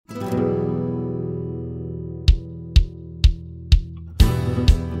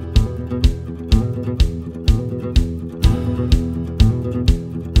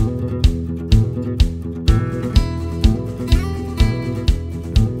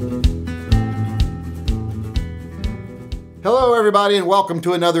everybody, and welcome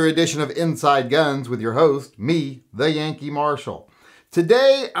to another edition of Inside Guns with your host, me, the Yankee Marshal.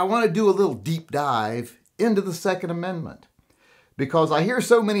 Today, I want to do a little deep dive into the Second Amendment because I hear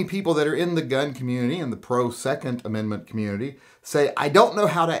so many people that are in the gun community and the pro-Second Amendment community say, I don't know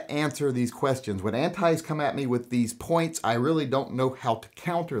how to answer these questions. When antis come at me with these points, I really don't know how to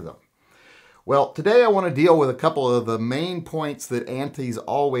counter them. Well, today I want to deal with a couple of the main points that antis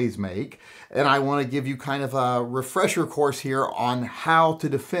always make, and I want to give you kind of a refresher course here on how to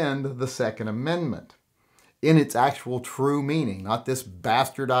defend the Second Amendment in its actual true meaning, not this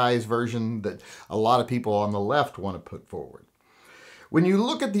bastardized version that a lot of people on the left want to put forward. When you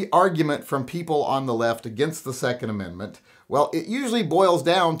look at the argument from people on the left against the Second Amendment, well, it usually boils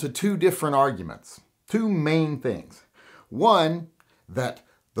down to two different arguments, two main things. One, that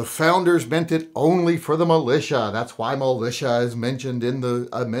the founders meant it only for the militia. That's why militia is mentioned in the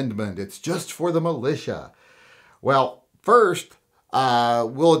amendment. It's just for the militia. Well, first,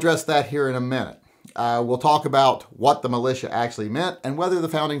 we'll address that here in a minute. We'll talk about what the militia actually meant and whether the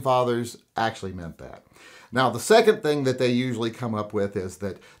founding fathers actually meant that. Now, the second thing that they usually come up with is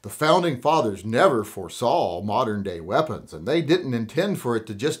that the founding fathers never foresaw modern day weapons, and they didn't intend for it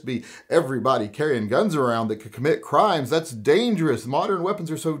to just be everybody carrying guns around that could commit crimes. That's dangerous. Modern weapons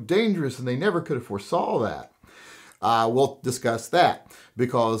are so dangerous, and they never could have foresaw that. We'll discuss that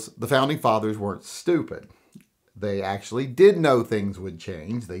because the founding fathers weren't stupid. They actually did know things would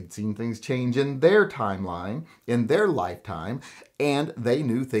change. They'd seen things change in their timeline, in their lifetime, and they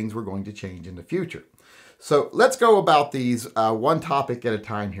knew things were going to change in the future. So let's go about these one topic at a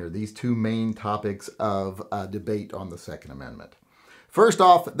time here, these two main topics of debate on the Second Amendment. First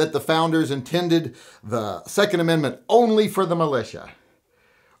off, that the founders intended the Second Amendment only for the militia.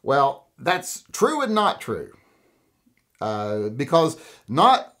 Well, that's true and not true. Because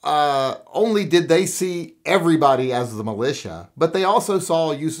not only did they see everybody as the militia, but they also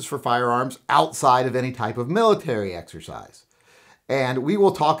saw uses for firearms outside of any type of military exercise. And we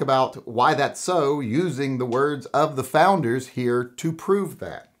will talk about why that's so using the words of the founders here to prove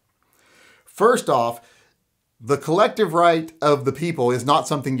that. First off, the collective right of the people is not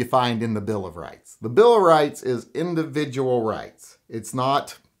something you find in the Bill of Rights. The Bill of Rights is individual rights. It's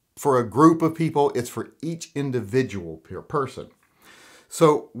not for a group of people, it's for each individual person.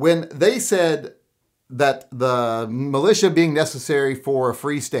 So when they said that the militia being necessary for a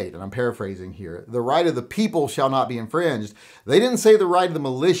free state, and I'm paraphrasing here, the right of the people shall not be infringed, they didn't say the right of the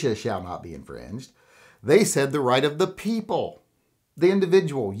militia shall not be infringed. They said the right of the people, the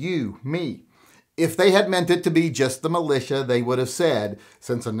individual, you, me. If they had meant it to be just the militia, they would have said,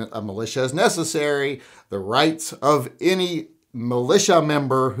 since a militia is necessary, the rights of any militia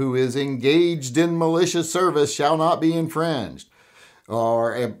member who is engaged in militia service shall not be infringed.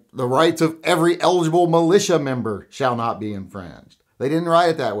 Or the rights of every eligible militia member shall not be infringed. They didn't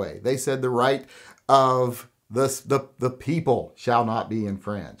write it that way. They said the right of the people shall not be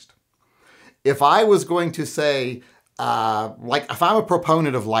infringed. If I was going to say, like if I'm a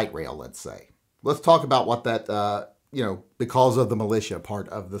proponent of light rail, let's say, let's talk about what that, because of the militia part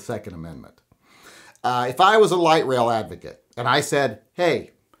of the Second Amendment. If I was a light rail advocate and I said,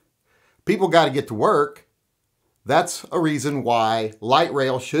 hey, people got to get to work, that's a reason why light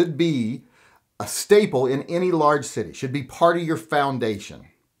rail should be a staple in any large city, should be part of your foundation.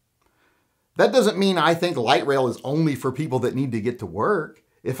 That doesn't mean I think light rail is only for people that need to get to work.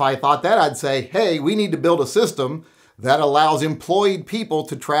 If I thought that, I'd say, hey, we need to build a system that allows employed people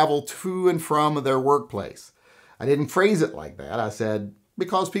to travel to and from their workplace. I didn't phrase it like that. I said,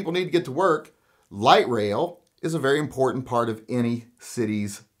 because people need to get to work, light rail is a very important part of any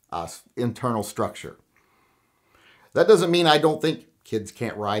city's internal structure. That doesn't mean I don't think kids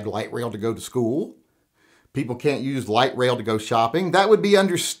can't ride light rail to go to school. People can't use light rail to go shopping. That would be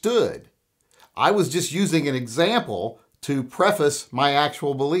understood. I was just using an example to preface my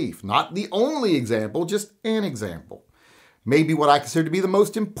actual belief. Not the only example, just an example. Maybe what I consider to be the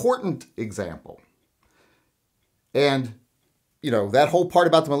most important example. And, that whole part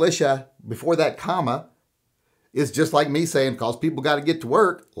about the militia, before that comma, is just like me saying, because people got to get to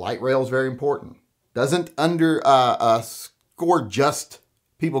work, light rail is very important. Doesn't score just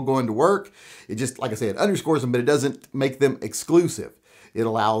people going to work. It just, like I said, it underscores them, but it doesn't make them exclusive. It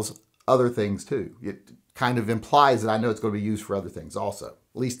allows other things too. It kind of implies that I know it's going to be used for other things also.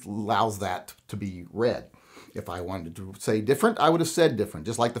 At least allows that to be read. If I wanted to say different, I would have said different.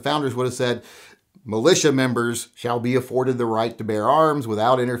 Just like the founders would have said, militia members shall be afforded the right to bear arms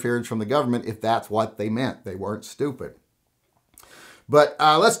without interference from the government, if that's what they meant. They weren't stupid. But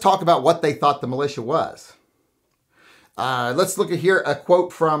let's talk about what they thought the militia was. Let's look at here a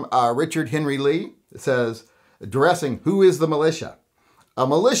quote from Richard Henry Lee. It says, addressing who is the militia. A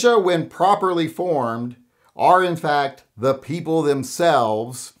militia, when properly formed, are in fact the people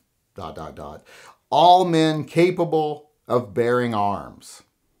themselves, ... all men capable of bearing arms.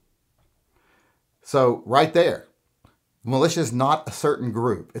 So right there, militia is not a certain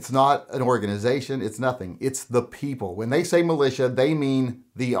group. It's not an organization. It's nothing. It's the people. When they say militia, they mean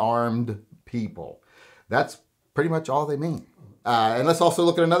the armed people. That's pretty much all they mean. And let's also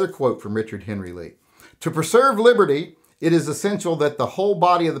look at another quote from Richard Henry Lee. To preserve liberty, it is essential that the whole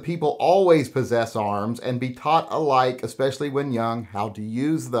body of the people always possess arms and be taught alike, especially when young, how to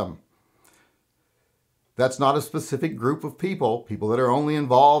use them. That's not a specific group of people that are only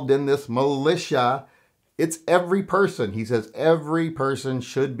involved in this militia. It's every person. He says every person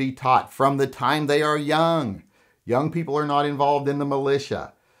should be taught from the time they are young. Young people are not involved in the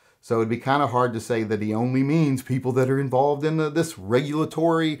militia. So it'd be kind of hard to say that he only means people that are involved in this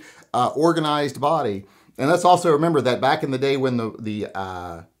regulatory, organized body. And let's also remember that back in the day when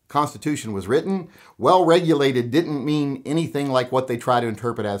the Constitution was written, well-regulated didn't mean anything like what they try to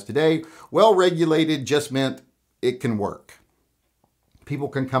interpret as today. Well-regulated just meant it can work. People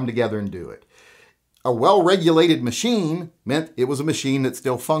can come together and do it. A well-regulated machine meant it was a machine that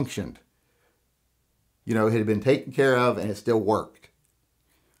still functioned. You know, it had been taken care of and it still worked.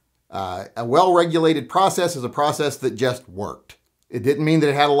 A well-regulated process is a process that just worked. It didn't mean that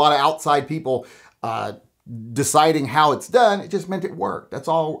it had a lot of outside people deciding how it's done. It just meant it worked. That's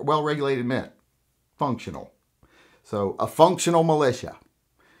all well-regulated meant. Functional. So a functional militia.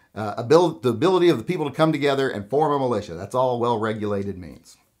 The ability of the people to come together and form a militia. That's all well-regulated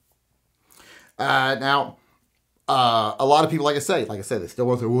means. Now, a lot of people, like I say, they still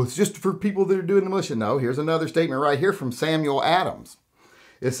want to say, well, it's just for people that are doing the militia. No, here's another statement right here from Samuel Adams.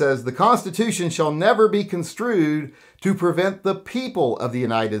 It says, the Constitution shall never be construed to prevent the people of the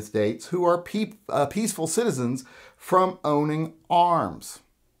United States, who are peaceful citizens, from owning arms.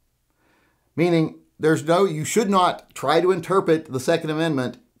 Meaning, you should not try to interpret the Second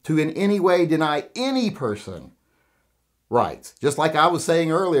Amendment to in any way deny any person rights. Just like I was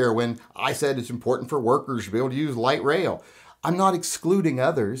saying earlier when I said it's important for workers to be able to use light rail. I'm not excluding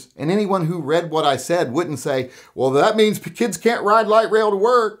others. And anyone who read what I said wouldn't say, well, that means kids can't ride light rail to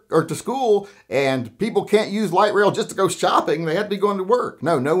work or to school, and people can't use light rail just to go shopping. They have to be going to work.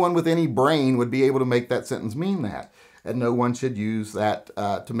 No one with any brain would be able to make that sentence mean that. And no one should use that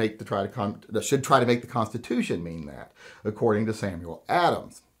should try to make the Constitution mean that, according to Samuel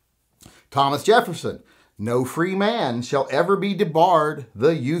Adams. Thomas Jefferson, no free man shall ever be debarred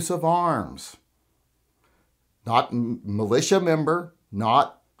the use of arms. Not militia member,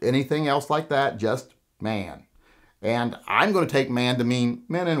 not anything else like that, just man. And I'm going to take man to mean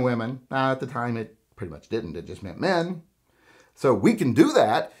men and women. Now, at the time, it pretty much didn't. It just meant men. So we can do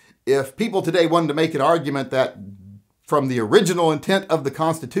that. If people today wanted to make an argument that from the original intent of the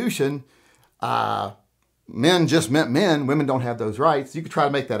Constitution, men just meant men, women don't have those rights, you could try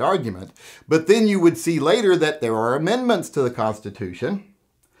to make that argument. But then you would see later that there are amendments to the Constitution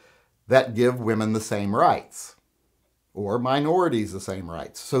that give women the same rights, or minorities the same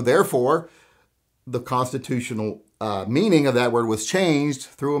rights. So therefore, the constitutional meaning of that word was changed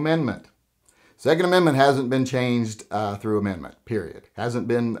through amendment. Second Amendment hasn't been changed through amendment, period. Hasn't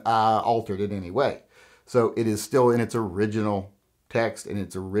been altered in any way. So it is still in its original text, in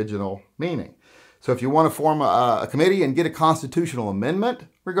its original meaning. So if you want to form a committee and get a constitutional amendment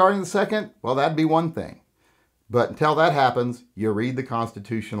regarding the second, well, that'd be one thing. But until that happens, you read the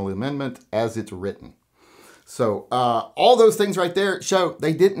constitutional amendment as it's written. So all those things right there show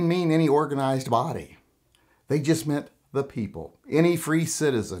they didn't mean any organized body. They just meant the people, any free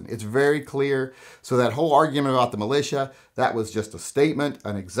citizen. It's very clear. So that whole argument about the militia, that was just a statement,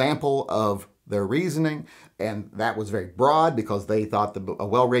 an example of their reasoning. And that was very broad because they thought a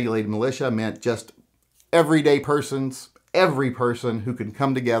well-regulated militia meant just everyday persons, every person who can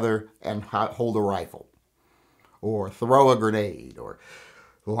come together and hold a rifle, or throw a grenade, or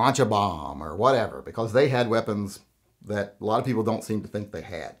launch a bomb, or whatever, because they had weapons that a lot of people don't seem to think they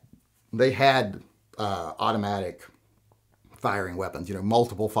had. They had automatic firing weapons,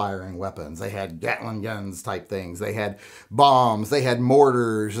 multiple firing weapons. They had Gatling guns type things. They had bombs. They had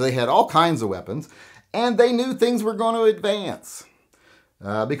mortars. They had all kinds of weapons. And they knew things were going to advance.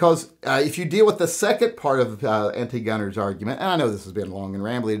 Because if you deal with the second part of anti-gunners argument, and I know this has been long and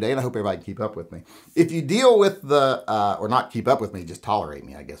rambly today, and I hope everybody can keep up with me. If you deal with the, or not keep up with me, just tolerate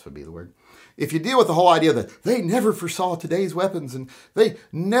me, I guess would be the word. If you deal with the whole idea that they never foresaw today's weapons and they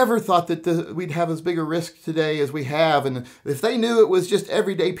never thought that we'd have as big a risk today as we have, and if they knew it was just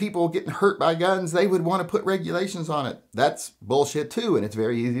everyday people getting hurt by guns, they would want to put regulations on it. That's bullshit too, and it's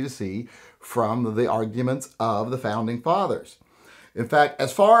very easy to see from the arguments of the Founding Fathers. In fact,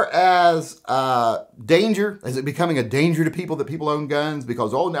 as far as danger, is it becoming a danger to people that people own guns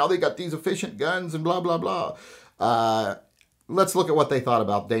because, oh, now they got these efficient guns and blah, blah, blah. Let's look at what they thought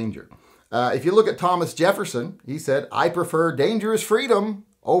about danger. If you look at Thomas Jefferson, he said, I prefer dangerous freedom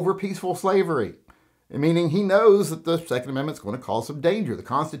over peaceful slavery. Meaning he knows that the Second Amendment is going to cause some danger. The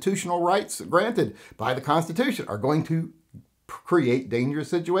constitutional rights granted by the Constitution are going to create dangerous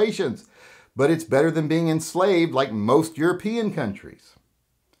situations. But it's better than being enslaved like most European countries.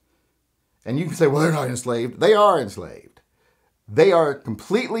 And you can say, well, they're not enslaved. They are enslaved. They are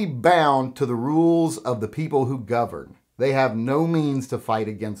completely bound to the rules of the people who govern. They have no means to fight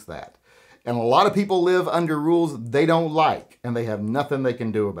against that. And a lot of people live under rules they don't like, and they have nothing they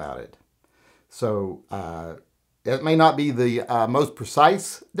can do about it. So it may not be the most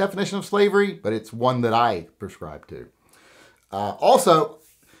precise definition of slavery, but it's one that I prescribe to. Also,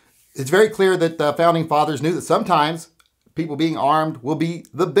 it's very clear that the Founding Fathers knew that sometimes people being armed will be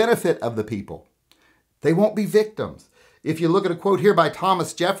the benefit of the people. They won't be victims. If you look at a quote here by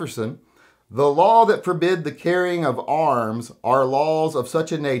Thomas Jefferson, the law that forbid the carrying of arms are laws of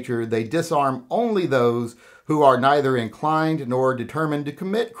such a nature they disarm only those who are neither inclined nor determined to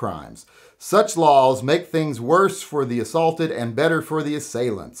commit crimes. Such laws make things worse for the assaulted and better for the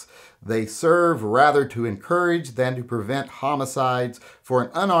assailants. They serve rather to encourage than to prevent homicides, for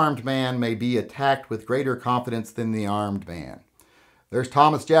an unarmed man may be attacked with greater confidence than the armed man. There's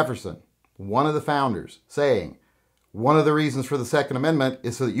Thomas Jefferson, one of the founders, saying, one of the reasons for the Second Amendment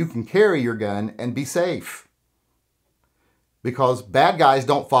is so that you can carry your gun and be safe. Because bad guys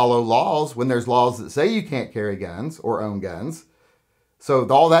don't follow laws when there's laws that say you can't carry guns or own guns. So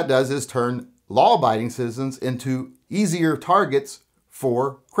all that does is turn law-abiding citizens into easier targets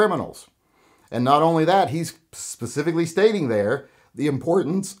for criminals. And not only that, he's specifically stating there the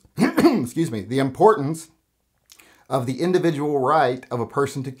importance, the importance of the individual right of a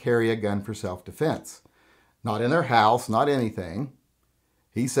person to carry a gun for self-defense. Not in their house, not anything.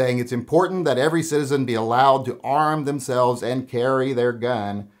 He's saying it's important that every citizen be allowed to arm themselves and carry their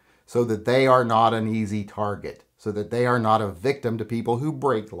gun so that they are not an easy target, so that they are not a victim to people who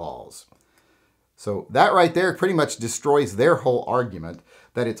break laws. So that right there pretty much destroys their whole argument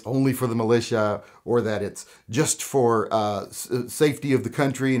that it's only for the militia or that it's just for safety of the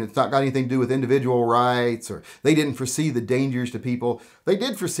country and it's not got anything to do with individual rights, or they didn't foresee the dangers to people. They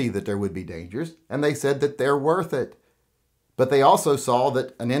did foresee that there would be dangers, and they said that they're worth it. But they also saw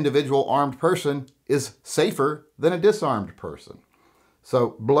that an individual armed person is safer than a disarmed person.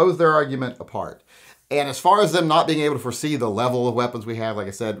 So blows their argument apart. And as far as them not being able to foresee the level of weapons we have, like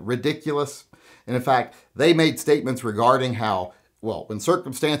I said, ridiculous. And in fact, they made statements regarding how, well, when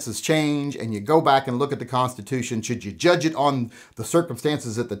circumstances change and you go back and look at the Constitution, should you judge it on the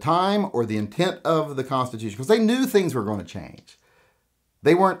circumstances at the time or the intent of the Constitution? Because they knew things were going to change.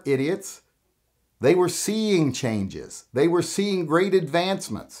 They weren't idiots. They were seeing changes. They were seeing great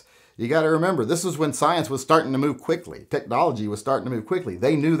advancements. You got to remember, this is when science was starting to move quickly. Technology was starting to move quickly.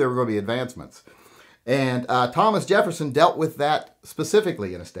 They knew there were going to be advancements. And Thomas Jefferson dealt with that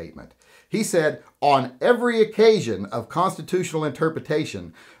specifically in a statement. He said, on every occasion of constitutional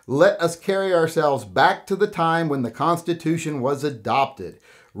interpretation, let us carry ourselves back to the time when the Constitution was adopted.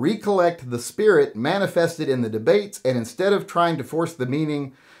 Recollect the spirit manifested in the debates, and instead of trying to force the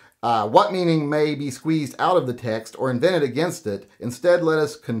meaning, what meaning may be squeezed out of the text or invented against it, instead let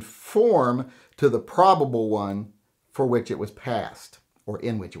us conform to the probable one for which it was passed, or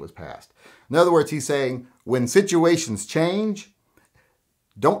in which it was passed. In other words, he's saying, when situations change,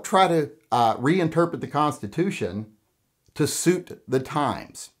 don't try to reinterpret the Constitution to suit the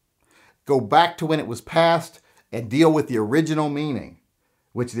times. Go back to when it was passed and deal with the original meaning,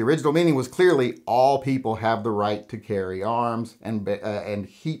 which the original meaning was clearly all people have the right to carry arms and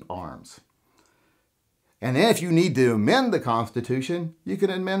keep arms. And then if you need to amend the Constitution, you can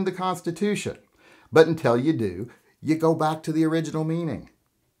amend the Constitution. But until you do, you go back to the original meaning.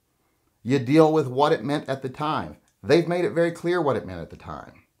 You deal with what it meant at the time. They've made it very clear what it meant at the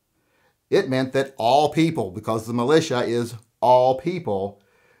time. It meant that all people, because the militia is all people,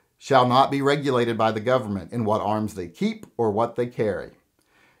 shall not be regulated by the government in what arms they keep or what they carry.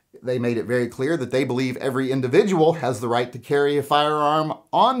 They made it very clear that they believe every individual has the right to carry a firearm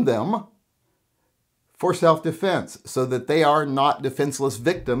on them for self-defense, so that they are not defenseless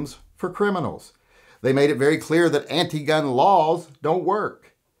victims for criminals. They made it very clear that anti-gun laws don't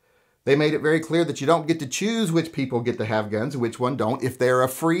work. They made it very clear that you don't get to choose which people get to have guns and which one don't. If they're a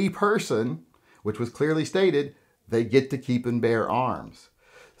free person, which was clearly stated, they get to keep and bear arms.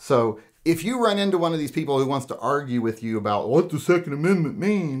 So if you run into one of these people who wants to argue with you about what the Second Amendment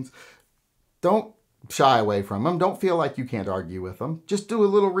means, don't shy away from them. Don't feel like you can't argue with them. Just do a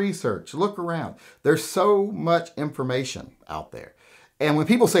little research. Look around. There's so much information out there. And when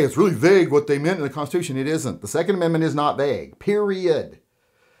people say it's really vague what they meant in the Constitution, it isn't. The Second Amendment is not vague, period.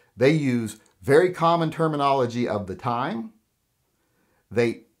 They use very common terminology of the time.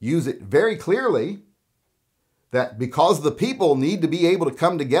 They use it very clearly that because the people need to be able to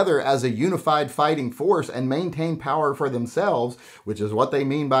come together as a unified fighting force and maintain power for themselves, which is what they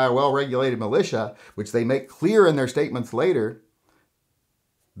mean by a well-regulated militia, which they make clear in their statements later,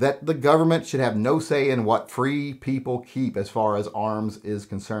 that the government should have no say in what free people keep as far as arms is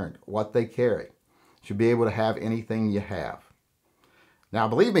concerned, what they carry. Should be able to have anything you have. Now,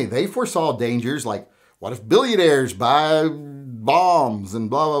 believe me, they foresaw dangers like, what if billionaires buy bombs and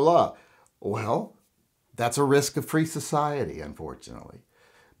blah, blah, blah? Well, that's a risk of free society, unfortunately.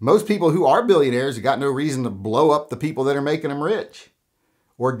 Most people who are billionaires have got no reason to blow up the people that are making them rich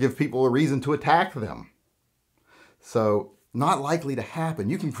or give people a reason to attack them. So, not likely to happen.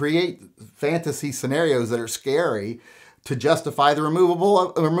 You can create fantasy scenarios that are scary to justify the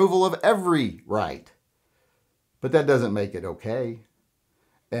removal of every right. But that doesn't make it okay.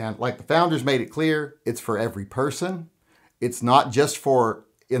 And like the founders made it clear, it's for every person. It's not just for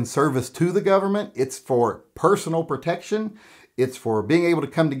in service to the government. It's for personal protection. It's for being able to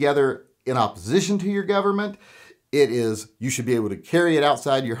come together in opposition to your government. It is, you should be able to carry it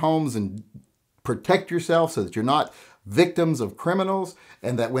outside your homes and protect yourself so that you're not victims of criminals,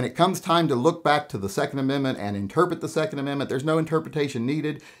 and that when it comes time to look back to the Second Amendment and interpret the Second Amendment, there's no interpretation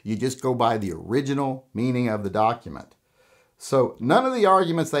needed. You just go by the original meaning of the document. So none of the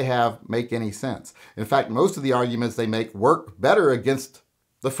arguments they have make any sense. In fact, most of the arguments they make work better against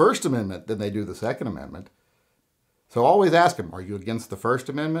the First Amendment than they do the Second Amendment. So always ask them, are you against the First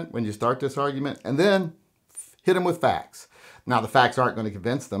Amendment when you start this argument? And then hit them with facts. Now, the facts aren't going to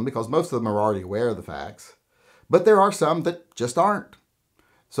convince them because most of them are already aware of the facts. But there are some that just aren't.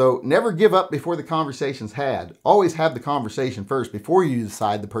 So never give up before the conversation's had. Always have the conversation first before you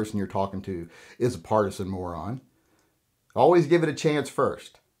decide the person you're talking to is a partisan moron. Always give it a chance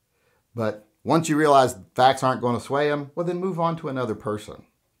first. But once you realize facts aren't going to sway them, well, then move on to another person,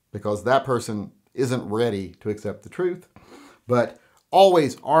 because that person isn't ready to accept the truth. But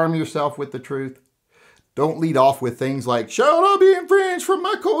always arm yourself with the truth. Don't lead off with things like, shall I be infringed from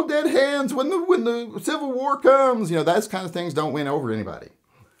my cold dead hands when the Civil War comes? You know, those kind of things don't win over anybody.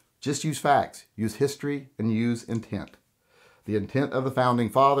 Just use facts, use history, and use intent. The intent of the Founding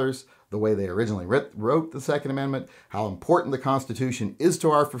Fathers, the way they originally wrote the Second Amendment, how important the Constitution is to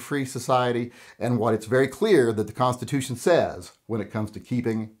our free society, and what it's very clear that the Constitution says when it comes to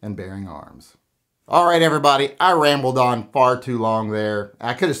keeping and bearing arms. All right, everybody, I rambled on far too long there.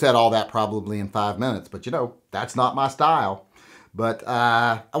 I could have said all that probably in 5 minutes, but you know, that's not my style. But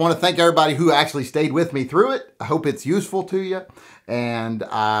I want to thank everybody who actually stayed with me through it. I hope it's useful to you. And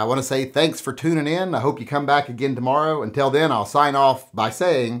I want to say thanks for tuning in. I hope you come back again tomorrow. Until then, I'll sign off by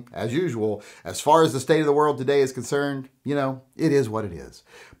saying, as usual, as far as the state of the world today is concerned, you know, it is what it is.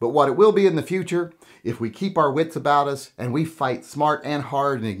 But what it will be in the future, if we keep our wits about us and we fight smart and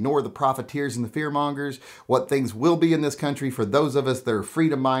hard and ignore the profiteers and the fearmongers, what things will be in this country for those of us that are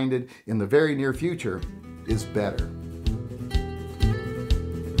freedom-minded in the very near future is better.